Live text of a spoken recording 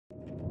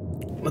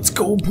Let's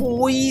go,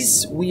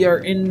 boys! We are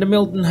in the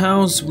Milton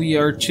house. We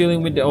are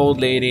chilling with the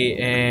old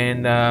lady,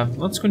 and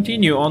let's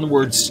continue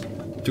onwards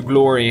to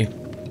glory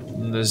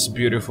in this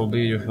beautiful,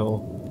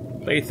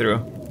 beautiful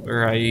playthrough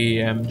where I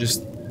am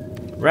just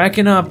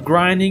racking up,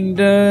 grinding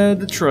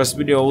the trust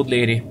with the old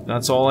lady.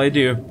 That's all I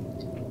do.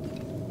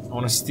 I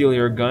want to steal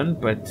your gun,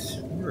 but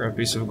you're a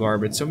piece of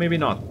garbage, so maybe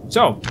not.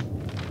 So,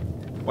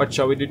 what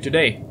shall we do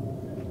today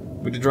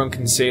with the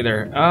drunken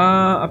sailor?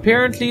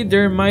 Apparently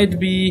there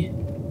might be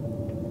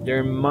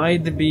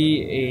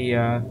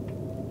a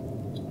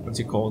what's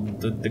it called?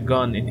 The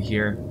gun in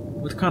here.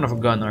 What kind of a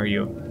gun are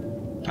you?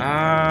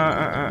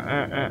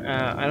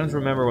 I don't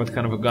remember what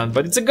kind of a gun,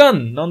 but it's a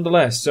gun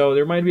nonetheless. So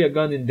there might be a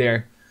gun in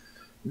there.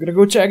 I'm gonna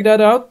go check that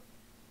out.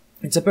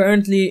 It's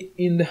apparently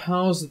in the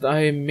house that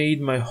I made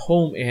my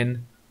home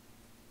in,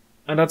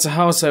 and that's a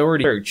house I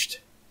already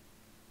searched.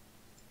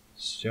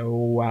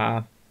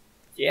 So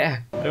yeah,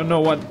 I don't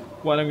know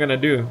what I'm gonna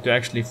do to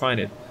actually find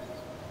it.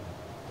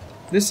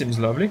 This seems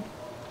lovely.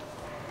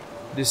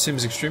 This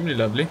seems extremely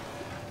lovely.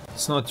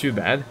 It's not too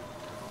bad.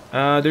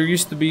 There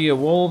used to be a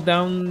wall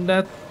down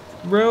that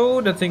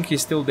road. I think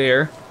he's still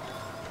there.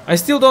 I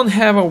still don't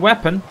have a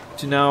weapon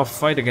to now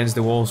fight against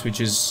the walls, which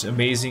is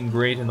amazing,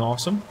 great, and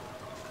awesome.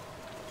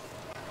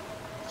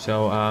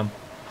 So,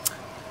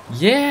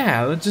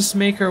 yeah, let's just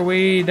make our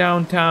way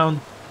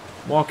downtown,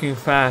 walking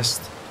fast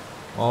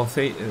while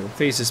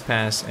faces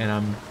pass, and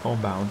I'm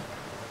homebound.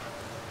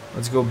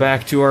 Let's go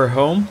back to our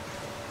home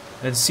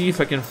and see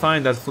if I can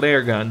find that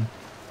flare gun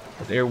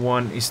that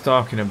everyone is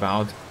talking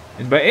about.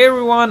 And by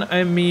everyone,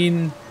 I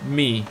mean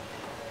me,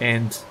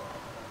 and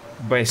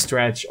by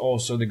stretch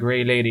also the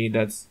grey lady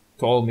that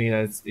told me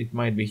that it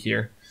might be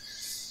here.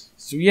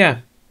 So yeah,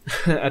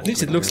 at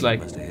least it looks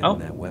like. Oh,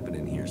 that weapon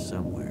in here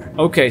somewhere.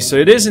 Okay, so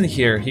it is in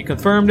here. He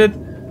confirmed it.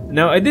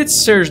 Now I did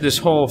search this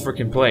whole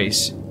freaking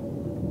place.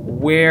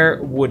 Where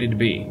would it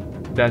be?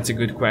 That's a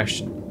good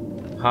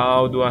question.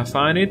 How do I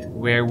find it?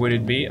 Where would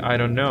it be? I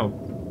don't know.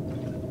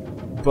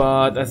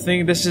 But I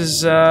think this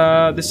is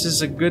a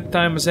good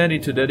time as any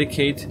to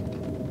dedicate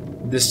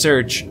the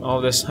search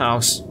of this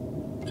house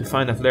to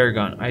find a flare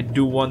gun. I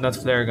do want that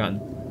flare gun.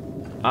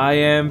 I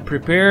am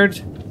prepared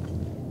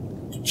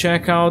to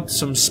check out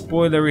some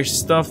spoilerish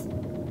stuff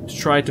to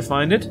try to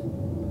find it.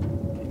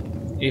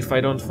 If I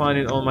don't find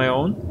it on my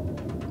own,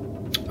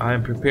 I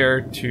am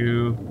prepared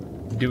to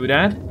do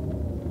that.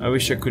 I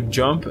wish I could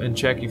jump and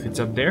check if it's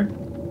up there.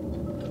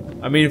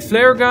 I mean,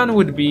 flare gun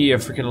would be a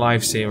freaking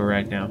lifesaver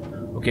right now.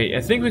 Okay,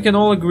 I think we can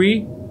all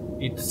agree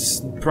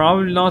it's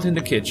probably not in the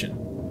kitchen.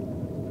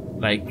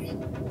 Like,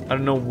 I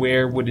don't know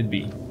where would it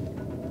be.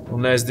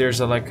 Unless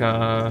there's like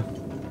a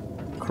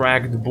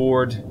cracked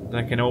board that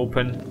I can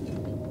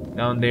open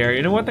down there.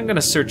 You know what? I'm gonna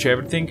search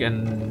everything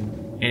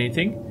and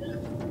anything.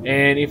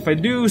 And if I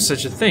do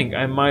such a thing,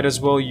 I might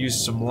as well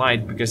use some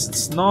light, because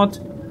it's not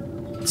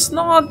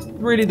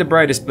really the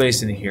brightest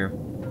place in here.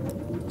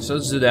 So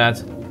let's do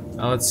that.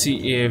 Now let's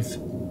see if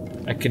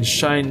I can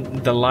shine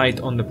the light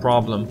on the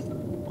problem,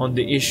 on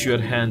the issue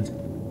at hand,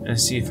 and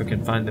see if I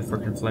can find the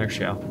freaking flare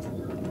shell.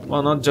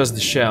 Well, not just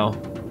the shell,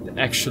 the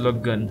actual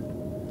gun.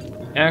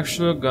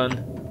 Actual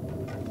gun.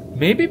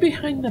 Maybe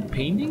behind the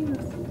painting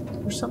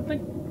or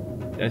something?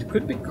 That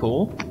could be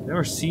cool.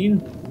 Never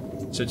seen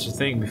such a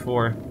thing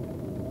before.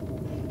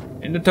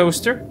 In the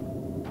toaster?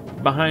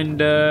 Behind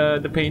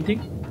the painting?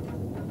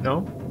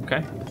 No?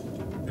 Okay.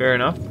 Fair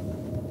enough.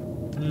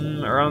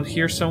 Around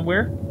here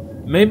somewhere?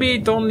 Maybe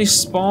it only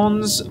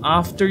spawns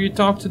after you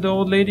talk to the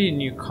old lady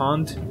and you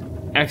can't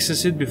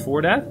access it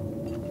before that?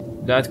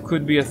 That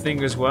could be a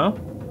thing as well.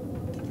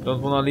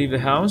 Don't want to leave the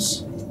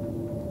house.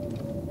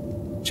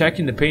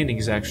 Checking the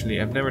paintings, actually.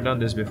 I've never done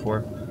this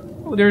before.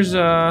 Oh, there's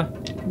a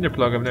tinder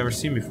plug I've never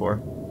seen before.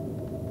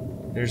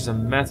 There's a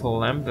metal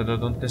lamp that I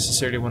don't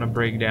necessarily want to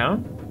break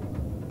down.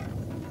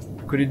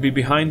 Could it be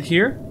behind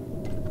here?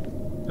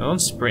 No, don't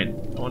sprint.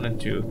 I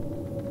wanted to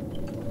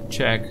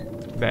check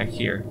back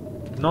here.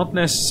 Not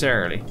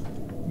necessarily.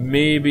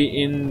 Maybe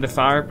in the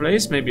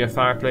fireplace. Maybe a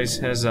fireplace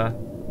has a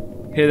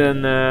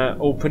hidden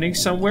opening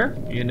somewhere.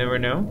 You never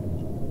know.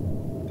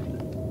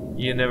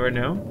 You never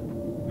know.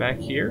 Back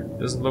here?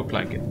 Doesn't look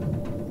like it.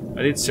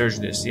 I did search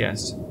this,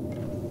 yes.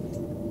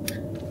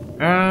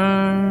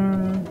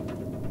 I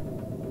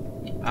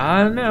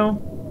don't know.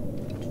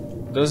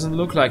 Doesn't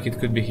look like it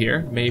could be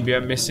here. Maybe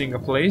I'm missing a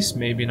place,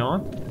 maybe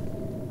not.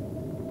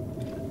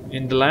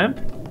 In the lamp?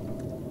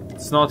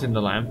 It's not in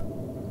the lamp.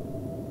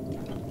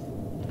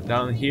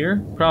 Down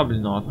here? Probably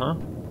not, huh?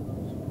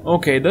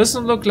 Okay,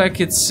 doesn't look like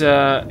it's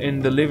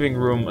in the living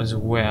room as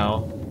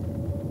well.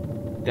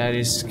 That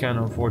is kind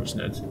of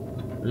unfortunate.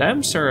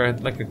 Lamps are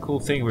like a cool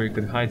thing where you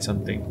could hide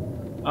something.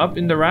 Up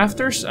in the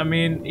rafters? I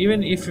mean,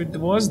 even if it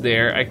was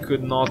there, I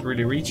could not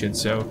really reach it,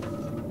 so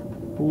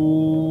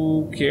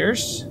who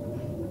cares?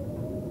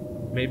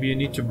 Maybe you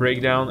need to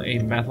break down a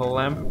metal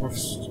lamp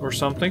or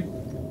something,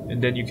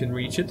 and then you can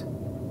reach it.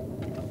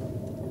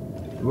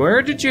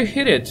 Where did you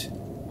hit it,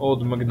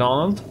 old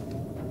MacDonald?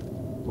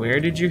 Where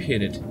did you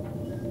hit it?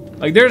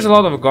 Like, there's a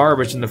lot of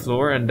garbage in the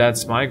floor, and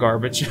that's my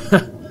garbage.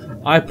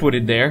 I put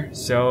it there.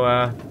 So,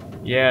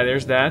 yeah,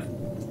 there's that.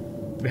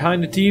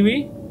 Behind the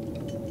TV?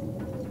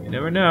 You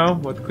never know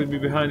what could be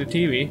behind the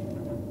TV.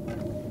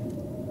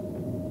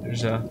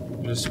 There's a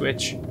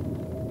switch.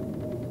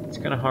 It's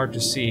kind of hard to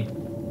see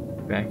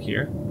back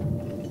here.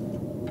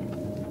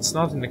 It's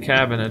not in the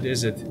cabinet,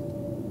 is it?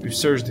 We've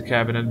searched the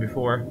cabinet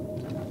before.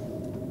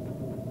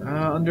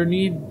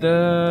 Underneath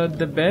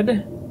the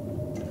bed?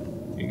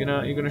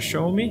 You're gonna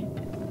show me?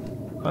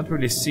 Can't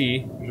really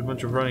see. There's a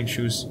bunch of running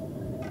shoes.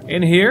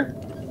 In here?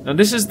 Now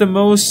this is the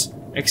most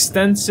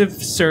extensive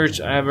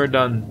search I've ever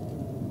done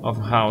of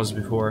a house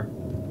before.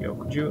 Yo,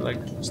 could you like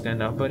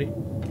stand up, buddy?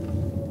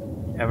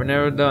 I've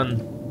never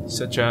done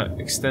such a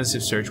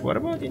extensive search. What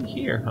about in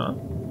here, huh?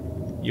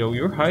 Yo,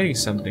 you're hiding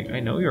something. I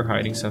know you're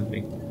hiding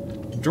something.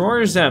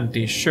 Drawer is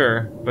empty,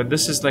 sure, but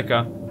this is like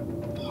a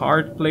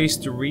hard place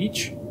to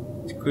reach.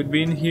 It could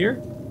be in here.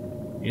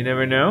 You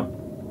never know.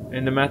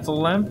 In the metal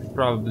lamp?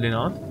 Probably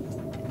not.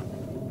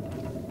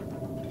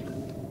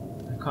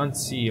 I can't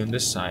see on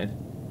this side.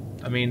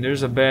 I mean,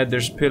 there's a bed,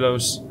 there's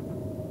pillows.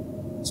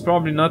 It's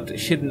probably not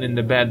hidden in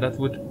the bed. That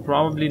would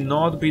probably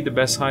not be the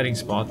best hiding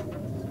spot.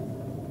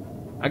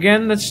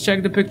 Again, let's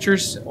check the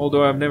pictures.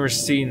 Although I've never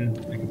seen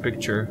like a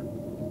picture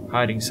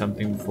hiding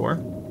something before.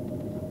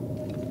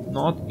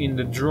 Not in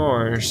the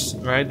drawers,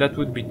 right? That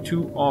would be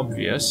too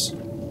obvious.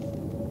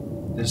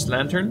 This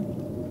lantern?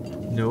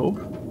 Nope.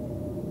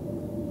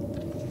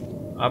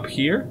 Up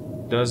here?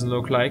 Doesn't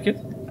look like it.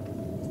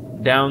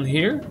 Down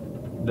here?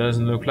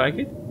 Doesn't look like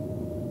it.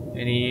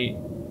 Any...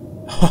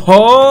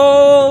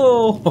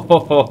 Oh!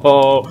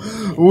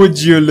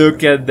 Would you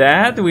look at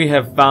that? We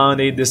have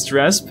found a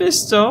distress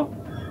pistol.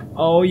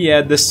 Oh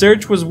yeah, the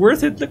search was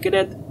worth it. Look at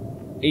it.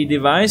 A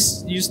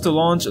device used to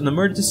launch an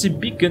emergency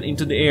beacon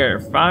into the air.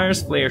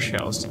 Fires flare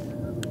shells.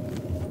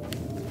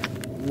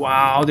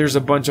 Wow, there's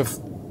a bunch of...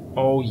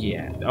 Oh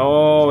yeah.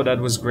 Oh, that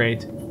was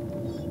great.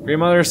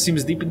 Grandmother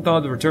seems deep in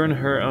thought. Return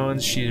her own.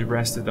 She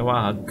rested a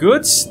while.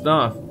 Good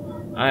stuff.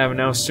 I have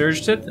now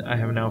searched it. I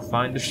have now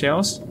found the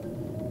shells.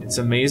 It's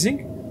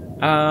amazing.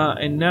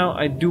 And now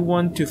I do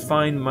want to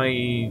find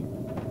my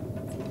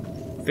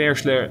flare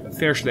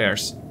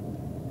shells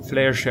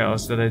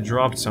that I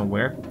dropped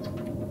somewhere.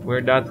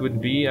 Where that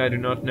would be, I do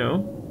not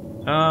know.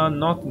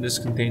 Not in this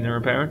container,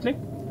 apparently.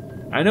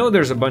 I know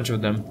there's a bunch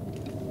of them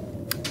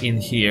in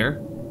here.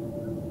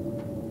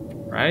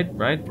 Right.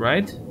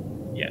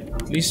 Yeah,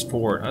 at least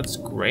 4. That's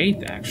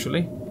great,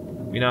 actually.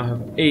 We now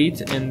have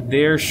 8, and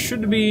there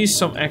should be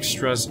some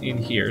extras in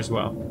here as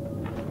well.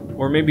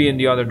 Or maybe in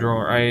the other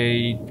drawer.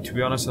 To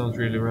be honest, I don't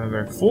really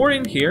remember. 4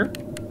 in here.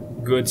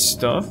 Good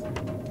stuff.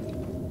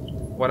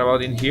 What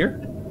about in here?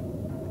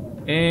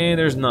 And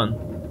there's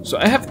none. So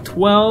I have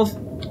 12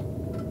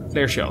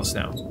 flare shells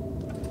now.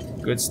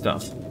 Good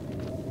stuff.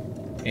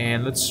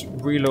 And let's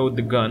reload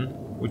the gun,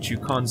 which you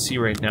can't see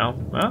right now.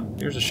 Well,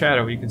 there's a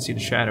shadow. You can see the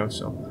shadow,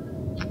 so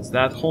let's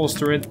that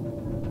holster it.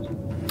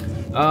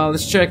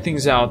 Let's check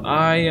things out.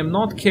 I am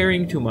not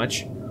carrying too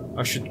much.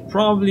 I should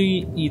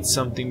probably eat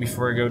something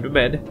before I go to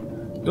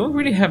bed. Don't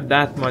really have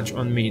that much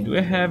on me. Do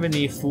I have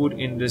any food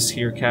in this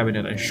here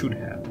cabinet? I should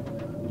have.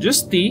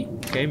 Just tea.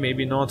 Okay,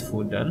 maybe not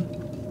food then.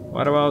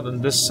 What about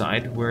on this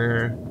side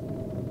where...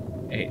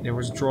 Hey, there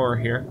was a drawer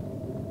here.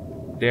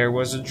 There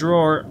was a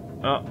drawer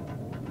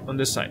on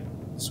this side.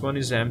 This one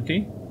is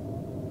empty.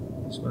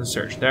 This one is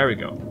searched. There we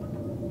go.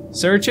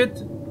 Search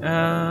it.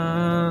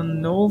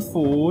 No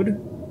food.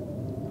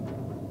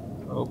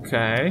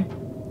 Okay.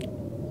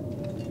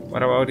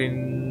 What about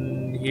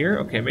in here?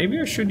 Okay, maybe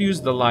I should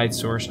use the light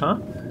source, huh?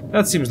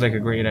 That seems like a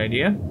great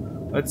idea.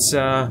 Let's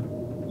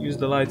use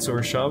the light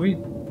source, shall we?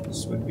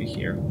 This would be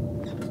here.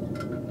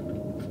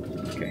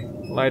 Okay,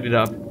 light it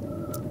up.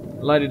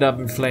 Light it up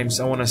in flames.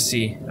 I want to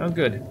see. Oh,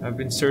 good. I've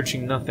been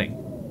searching nothing.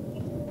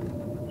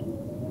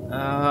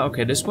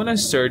 Okay, this one I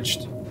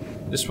searched.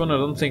 This one I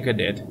don't think I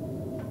did.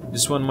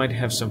 This one might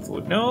have some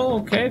food. No,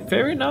 okay,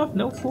 fair enough.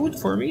 No food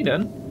for me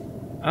then.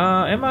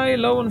 Am I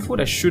low on food?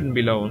 I shouldn't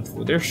be low on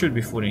food. There should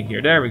be food in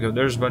here. There we go.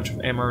 There's a bunch of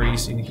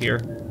MREs in here.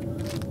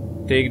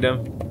 Take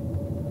them.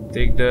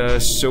 Take the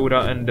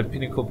soda and the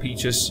pinnacle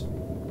peaches.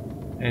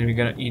 And we're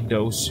gonna eat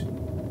those.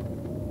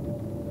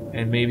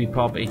 And maybe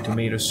pop a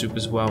tomato soup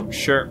as well.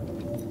 Sure.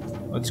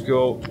 Let's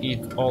go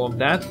eat all of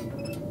that.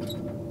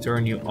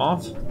 Turn you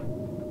off.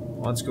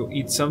 Let's go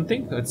eat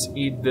something. Let's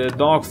eat the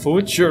dog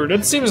food. Sure,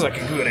 that seems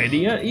like a good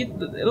idea.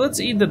 Let's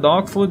eat the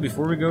dog food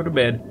before we go to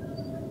bed.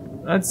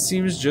 That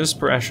seems just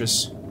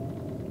precious.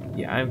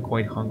 Yeah, I'm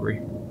quite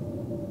hungry.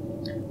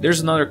 There's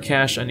another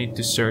cache I need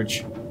to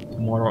search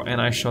tomorrow, and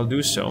I shall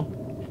do so.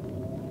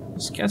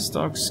 These cat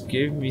stocks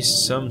gave me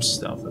some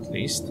stuff, at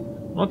least.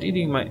 I'm not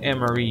eating my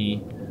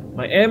MRE.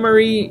 My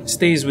MRE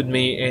stays with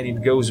me, and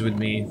it goes with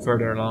me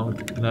further along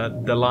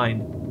the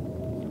line.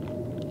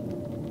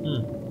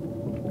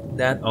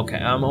 Okay,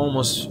 I'm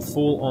almost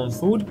full on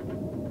food.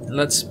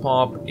 Let's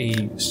pop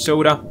a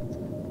soda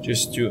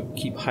just to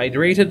keep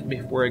hydrated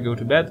before I go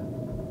to bed.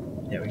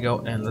 There we go,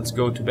 and let's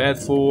go to bed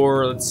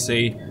for, let's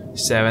say,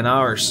 7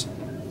 hours.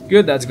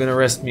 Good, that's gonna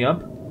rest me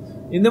up.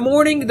 In the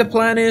morning, the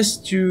plan is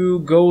to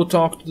go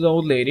talk to the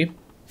old lady.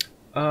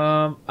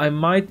 I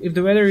might, if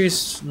the weather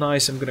is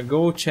nice, I'm gonna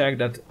go check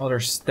that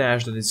other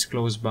stash that is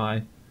close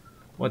by.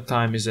 What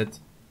time is it?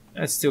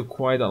 That's still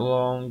quite a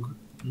long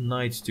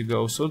night to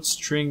go. So let's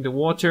drink the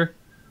water.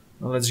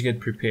 Well, let's get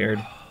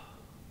prepared.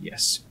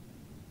 Yes.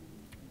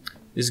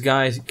 This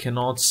guy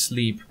cannot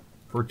sleep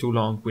for too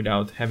long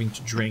without having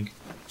to drink.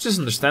 Which is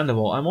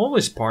understandable. I'm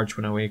always parched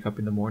when I wake up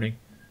in the morning.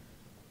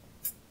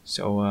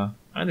 So, I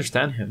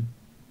understand him.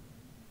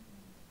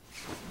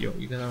 Yo,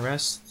 you gonna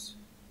rest?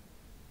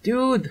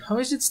 Dude, how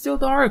is it still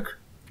dark?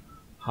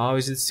 How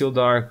is it still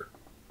dark?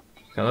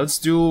 Okay, let's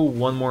do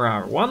 1 more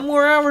hour. 1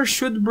 more hour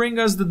should bring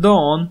us the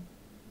dawn.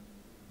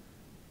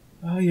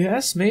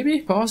 Yes,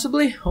 maybe,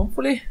 possibly,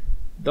 hopefully.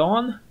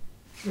 Dawn?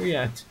 Where you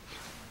at?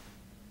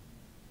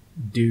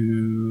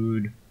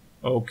 Dude.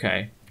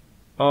 Okay.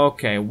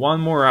 Okay,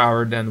 1 more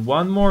hour then.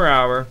 1 more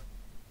hour.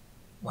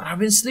 Well, I've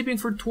been sleeping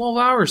for 12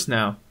 hours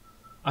now.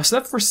 I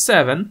slept for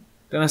 7,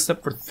 then I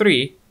slept for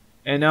 3,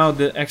 and now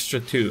the extra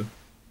 2.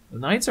 The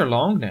nights are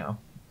long now.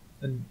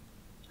 And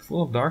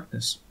full of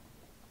darkness.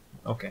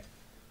 Okay.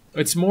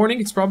 It's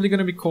morning, it's probably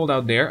gonna be cold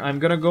out there. I'm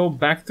gonna go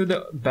back to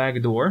the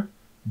back door.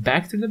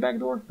 Back to the back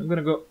door? I'm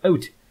gonna go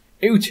out.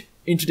 Out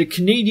into the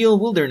Canadian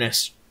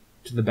wilderness.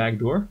 To the back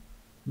door.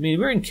 I mean,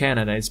 we're in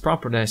Canada. It's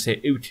proper that I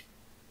say out.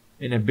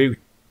 In a boot.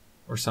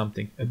 Or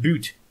something. A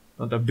boot.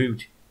 Not a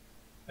boot.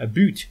 A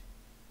boot.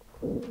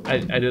 I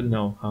don't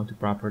know how to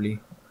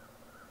properly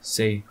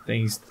say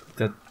things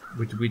that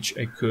with which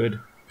I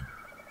could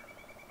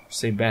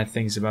say bad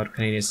things about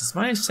Canadians. It's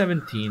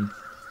 -17.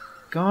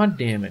 God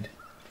damn it.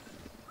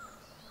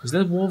 Is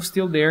that wolf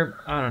still there?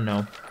 I don't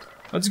know.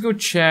 Let's go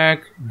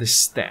check the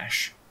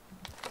stash.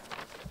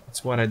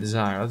 That's what I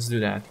desire. Let's do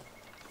that.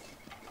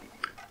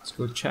 Let's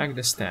go check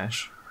the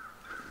stash.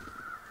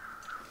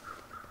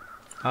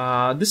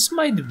 This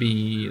might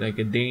be like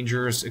a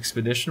dangerous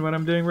expedition what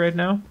I'm doing right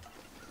now.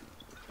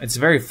 It's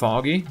very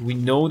foggy. We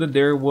know that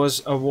there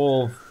was a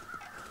wolf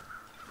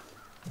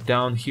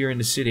down here in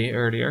the city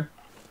earlier.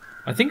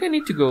 I think I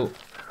need to go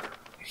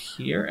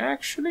here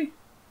actually.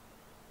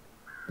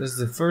 That's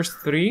the first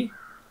 3.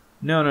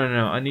 No.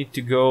 I need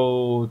to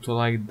go to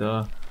like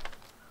the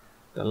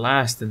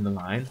last in the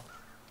line.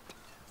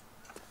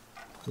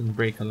 Didn't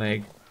break a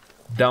leg.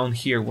 Down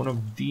here, one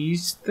of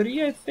these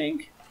 3, I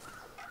think.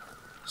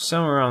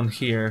 Somewhere around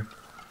here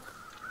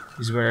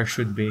is where I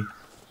should be.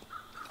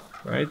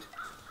 Right?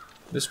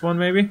 This one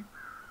maybe?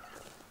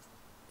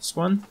 This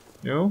one?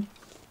 No?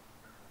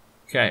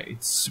 Okay,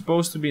 it's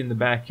supposed to be in the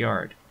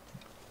backyard.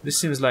 This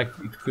seems like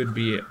it could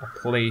be a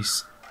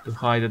place to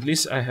hide. At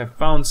least I have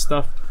found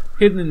stuff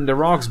hidden in the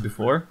rocks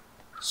before.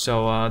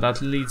 So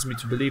that leads me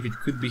to believe it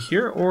could be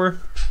here, or,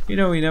 you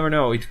know, you never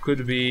know. It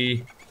could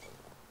be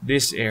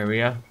this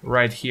area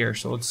right here.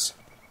 So let's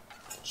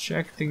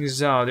check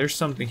things out. There's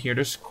something here.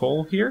 There's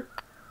coal here.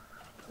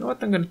 You know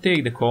what? I'm gonna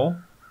take the coal.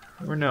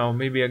 Or no,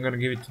 maybe I'm gonna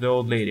give it to the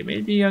old lady.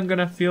 Maybe I'm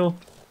gonna feel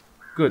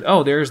good.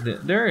 Oh, there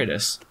it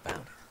is.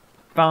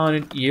 Found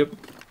it. Yep.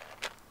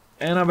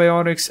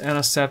 Antibiotics,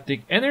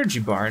 antiseptic, energy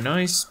bar.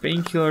 Nice.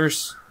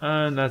 Painkillers,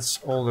 and that's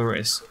all there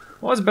is.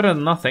 Well, it's better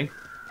than nothing.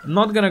 I'm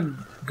not gonna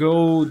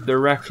go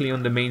directly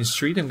on the main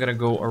street. I'm gonna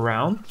go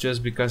around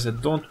just because I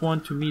don't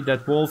want to meet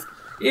that wolf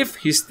if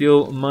he's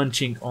still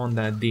munching on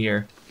that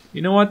deer.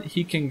 You know what?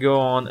 He can go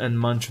on and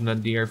munch on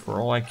that deer for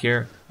all I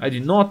care. I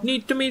do not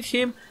need to meet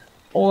him.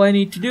 All I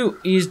need to do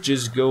is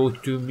just go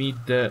to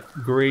meet the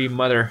grey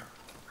mother.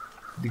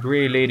 The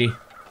grey lady.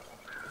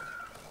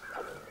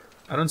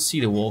 I don't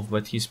see the wolf,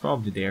 but he's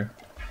probably there.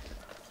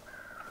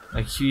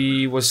 Like,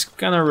 he was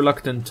kind of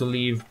reluctant to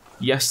leave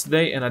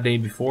yesterday and a day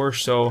before,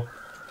 so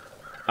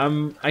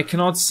I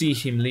cannot see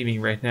him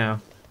leaving right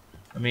now.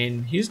 I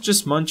mean, he's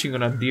just munching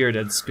on a deer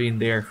that's been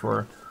there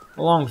for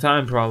a long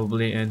time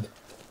probably, and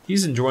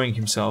he's enjoying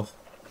himself.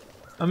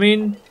 I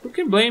mean, who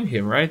can blame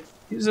him, right?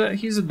 He's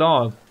a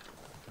dog.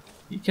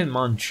 He can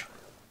munch.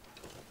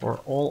 For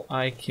all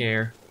I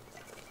care.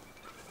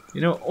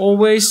 You know,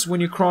 always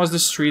when you cross the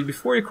street,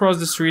 before you cross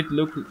the street,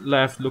 look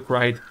left, look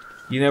right.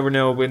 You never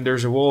know when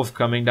there's a wolf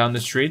coming down the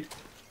street.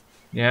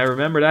 Yeah,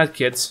 remember that,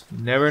 kids.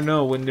 You never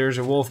know when there's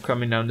a wolf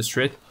coming down the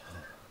street.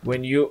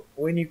 When you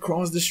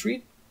cross the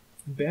street,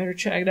 you better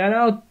check that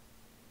out.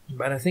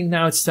 But I think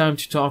now it's time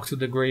to talk to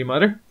the Grey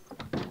Mother.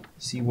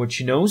 See what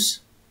she knows.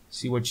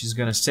 See what she's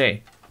gonna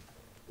say.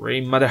 Grey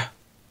Mother,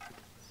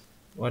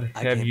 what have you?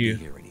 I can't be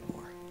here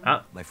anymore.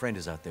 Ah. My friend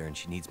is out there and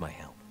she needs my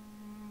help.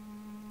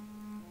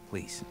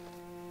 Please,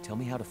 tell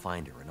me how to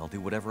find her and I'll do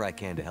whatever I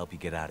can to help you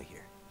get out of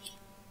here.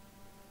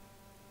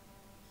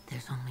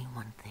 There's only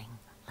one thing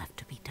left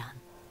to be done.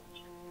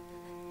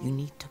 You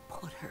need to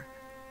put her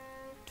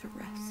to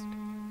rest.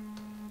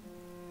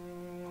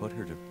 Put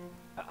her to...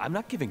 I'm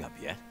not giving up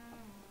yet.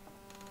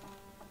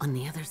 On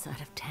the other side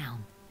of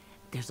town,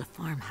 there's a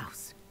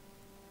farmhouse.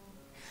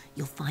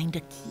 You'll find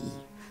a key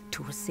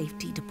to a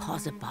safety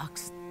deposit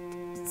box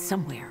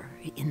somewhere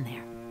in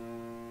there.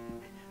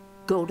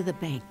 Go to the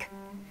bank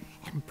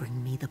and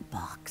bring me the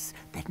box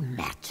that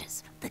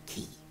matches the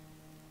key.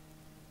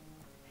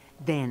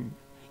 Then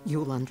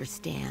you'll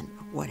understand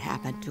what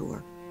happened to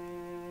her.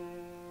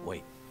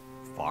 Wait,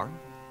 farm?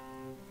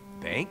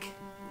 Bank?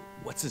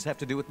 What's this have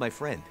to do with my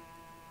friend?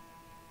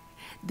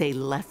 They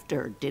left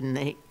her, didn't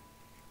they?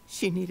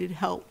 She needed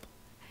help,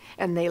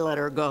 and they let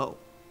her go.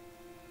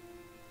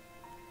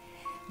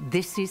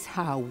 This is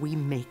how we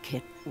make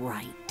it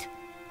right.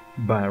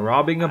 By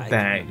robbing a I don't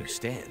bank.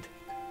 understand.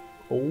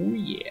 Oh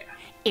yeah.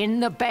 In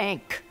the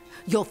bank,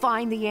 you'll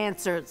find the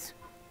answers.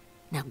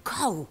 Now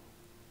go.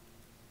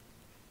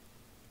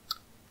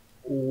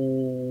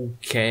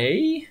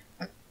 Okay.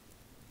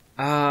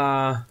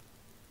 That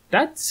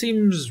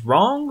seems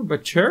wrong,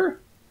 but sure.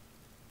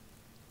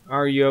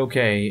 Are you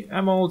okay?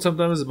 I'm old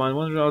sometimes, mind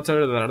wanders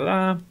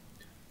outside,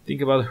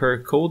 Think about her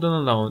cold and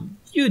alone.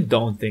 You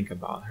don't think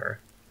about her.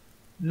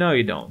 No,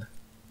 you don't.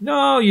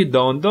 No, you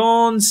don't.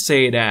 Don't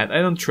say that.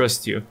 I don't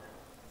trust you.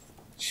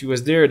 She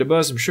was there at the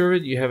bus, I'm sure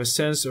of it. You have a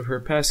sense of her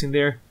passing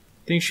there.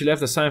 Think she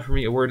left a sign for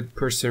me, a word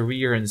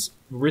perseverance,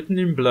 written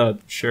in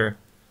blood, sure.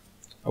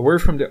 A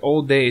word from the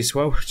old days.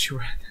 Why would she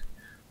write that?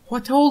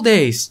 What old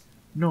days?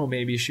 No,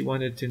 maybe she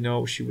wanted to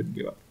know she would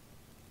give up.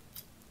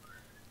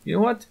 You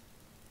know what?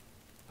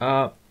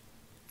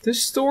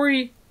 This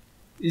story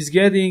is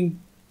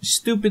getting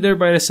stupider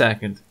by the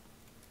second.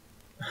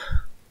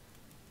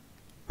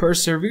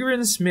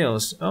 Perseverance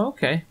Mills. Oh,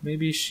 okay,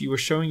 maybe she was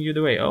showing you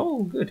the way.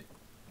 Oh, good.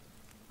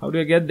 How do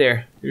I get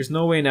there? There's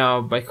no way now.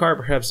 By car,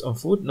 perhaps on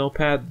foot. No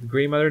path. The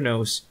Grey Mother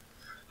knows.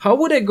 How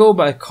would I go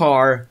by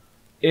car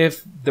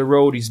if the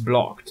road is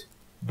blocked?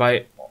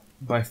 By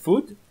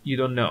foot? You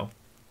don't know.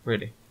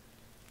 Really.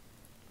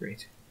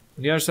 Great.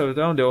 On the other side of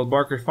the town, the old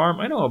Barker farm.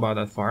 I know about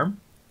that farm.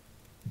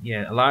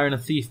 Yeah, a liar and a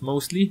thief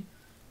mostly.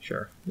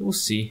 Sure, we'll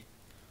see.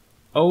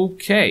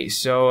 Okay,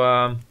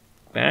 so,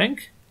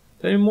 bank?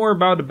 Tell me more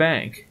about the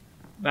bank.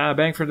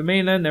 Bank from the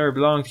mainland, never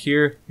belonged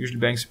here. Usually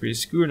banks are pretty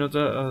secure.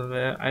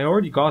 I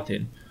already got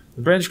in.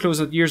 The branch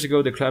closed out years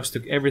ago. The clubs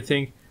took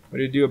everything. What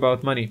do you do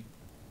about money?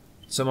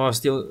 Somehow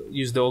still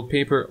use the old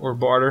paper or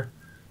barter.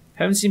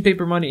 Haven't seen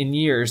paper money in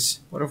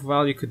years. What of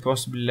value could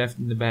possibly be left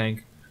in the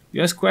bank?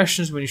 You ask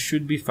questions when you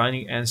should be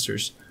finding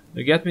answers.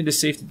 Now get me the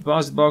safety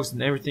deposit box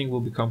and everything will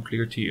become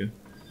clear to you.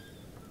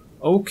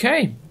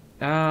 Okay.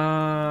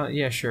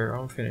 Yeah, sure.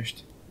 I'm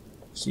finished.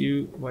 See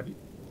you. What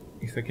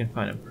if I can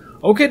find him?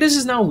 Okay, this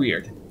is now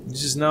weird.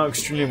 This is now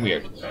extremely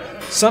weird.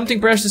 Something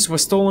precious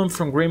was stolen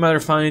from Grey Mother,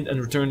 found it and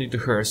returned it to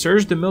her.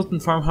 Search the Milton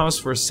farmhouse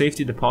for a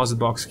safety deposit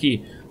box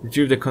key.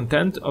 Retrieve the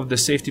content of the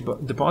safety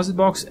deposit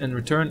box and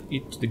return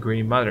it to the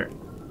Grey Mother.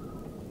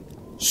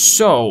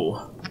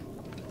 So,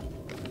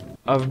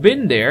 I've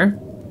been there.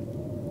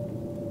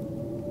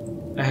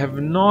 I have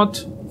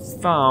not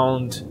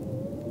found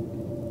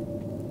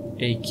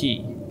a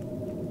key.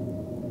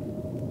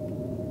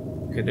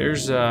 Okay,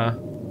 there's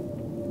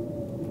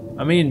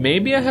I mean,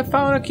 maybe I have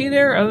found a key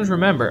there? I don't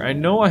remember. I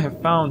know I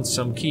have found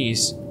some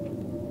keys.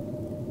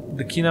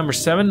 The key number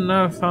 7, and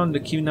now I found the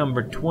key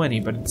number 20,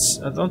 but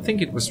I don't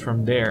think it was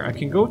from there. I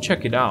can go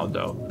check it out,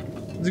 though.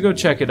 Let's go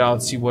check it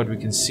out, see what we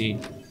can see.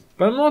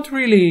 But I'm not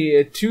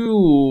really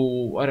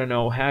too, I don't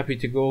know, happy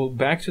to go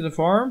back to the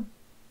farm.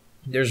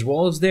 There's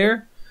wolves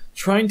there.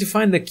 Trying to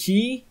find the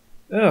key?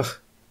 Ugh.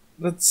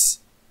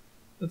 That's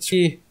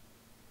really,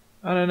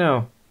 I don't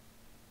know.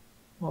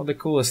 Well, the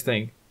coolest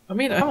thing. I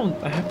mean,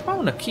 I have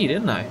found a key,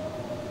 didn't I?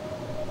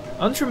 I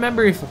don't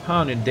remember if I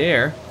found it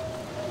there.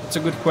 That's a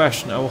good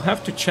question. I will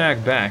have to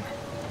check back,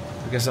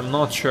 because I'm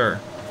not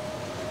sure.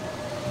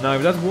 Now,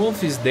 if that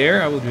wolf is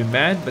there, I will be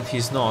mad, but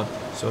he's not.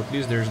 So at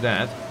least there's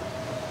that.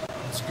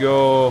 Let's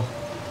go.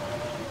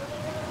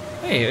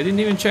 Hey, I didn't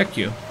even check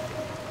you.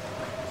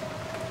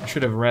 I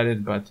should have read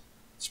it, but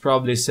it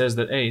probably says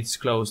that, hey, it's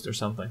closed or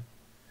something.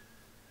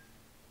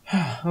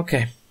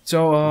 Okay.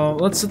 So,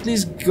 let's at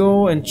least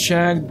go and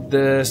check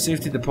the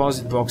safety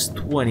deposit box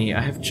 20.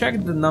 I have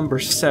checked the number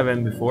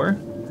 7 before.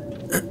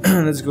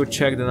 Let's go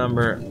check the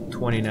number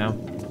 20 now.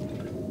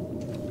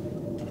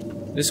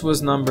 This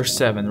was number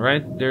 7,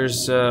 right?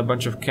 There's a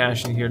bunch of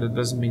cash in here that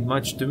doesn't mean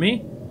much to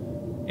me.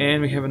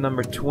 And we have a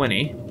number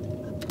 20.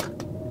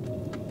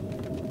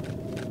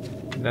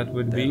 That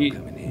would be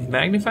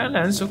magnifying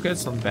lens. Okay,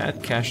 it's not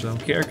bad. Cash, I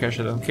don't care. Cash,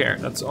 I don't care.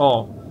 That's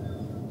all.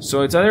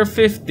 So it's either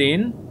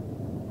 15...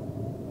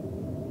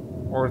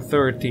 or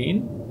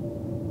 13.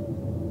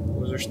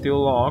 Those are still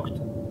locked.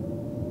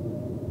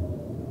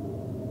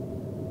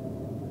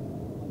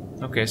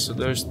 Okay, so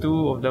there's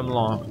 2 of them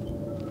locked.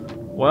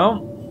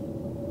 Well,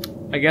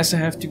 I guess I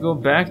have to go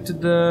back to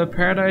the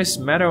Paradise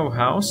Meadow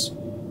house.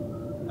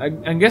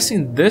 I'm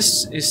guessing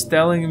this is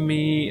telling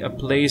me a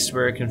place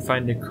where I can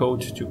find the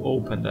code to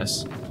open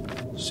this.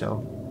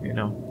 So, you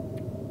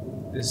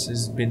know, this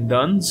has been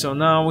done. So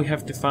now we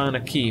have to find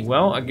a key.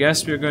 Well, I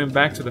guess we're going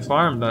back to the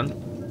farm then.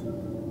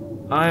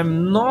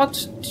 I'm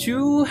not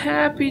too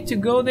happy to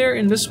go there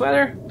in this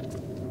weather.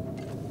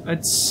 I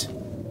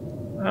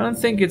don't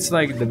think it's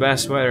like the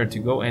best weather to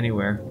go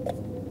anywhere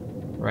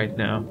right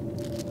now.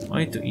 I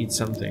need to eat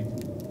something.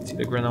 See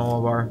the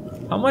granola bar.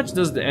 How much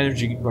does the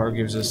energy bar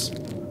gives us?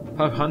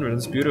 500.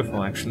 That's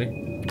beautiful,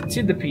 actually. Let's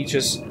eat the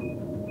peaches.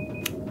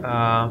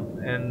 I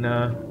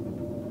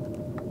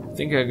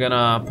think I'm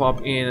gonna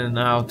pop in and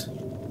out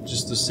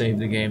just to save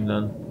the game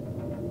then,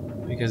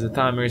 because the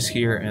timer is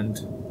here and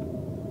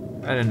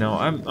I don't know.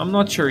 I'm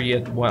not sure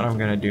yet what I'm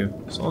gonna do.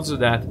 So let's do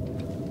that.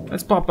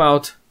 Let's pop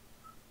out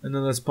and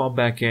then let's pop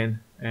back in,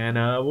 and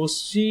we'll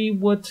see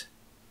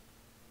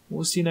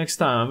next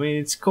time. I mean,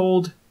 it's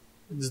cold,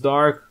 it's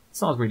dark.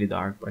 It's not really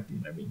dark, but you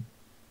know what I mean.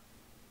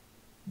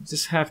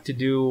 Just have to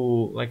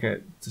do like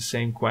the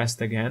same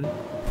quest again.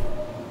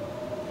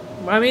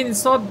 I mean,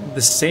 it's not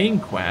the same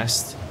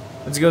quest.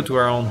 Let's go to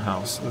our own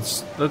house.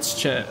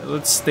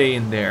 Let's stay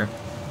in there.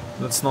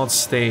 Let's not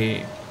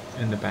stay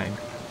in the bank.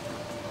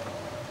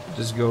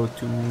 Just go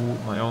to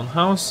my own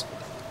house.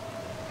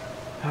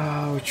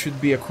 It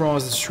should be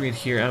across the street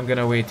here. I'm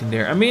gonna wait in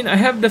there. I mean, I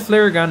have the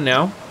flare gun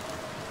now,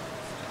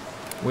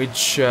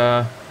 which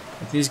at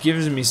least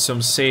gives me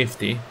some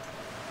safety,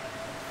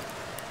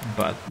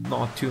 but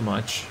not too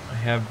much. I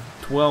have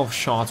 12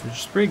 shots, which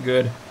is pretty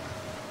good.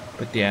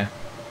 But yeah,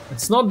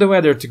 it's not the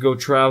weather to go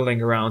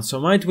traveling around, so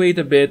I might wait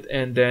a bit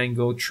and then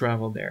go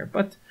travel there.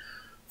 But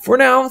for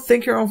now,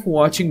 thank you all for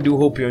watching. Do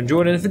hope you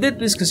enjoyed it. If you did,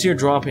 please consider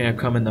dropping a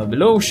comment down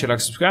below. Share,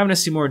 like, subscribe, and I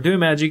see more doing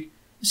magic.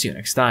 See you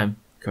next time.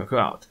 Koko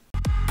out.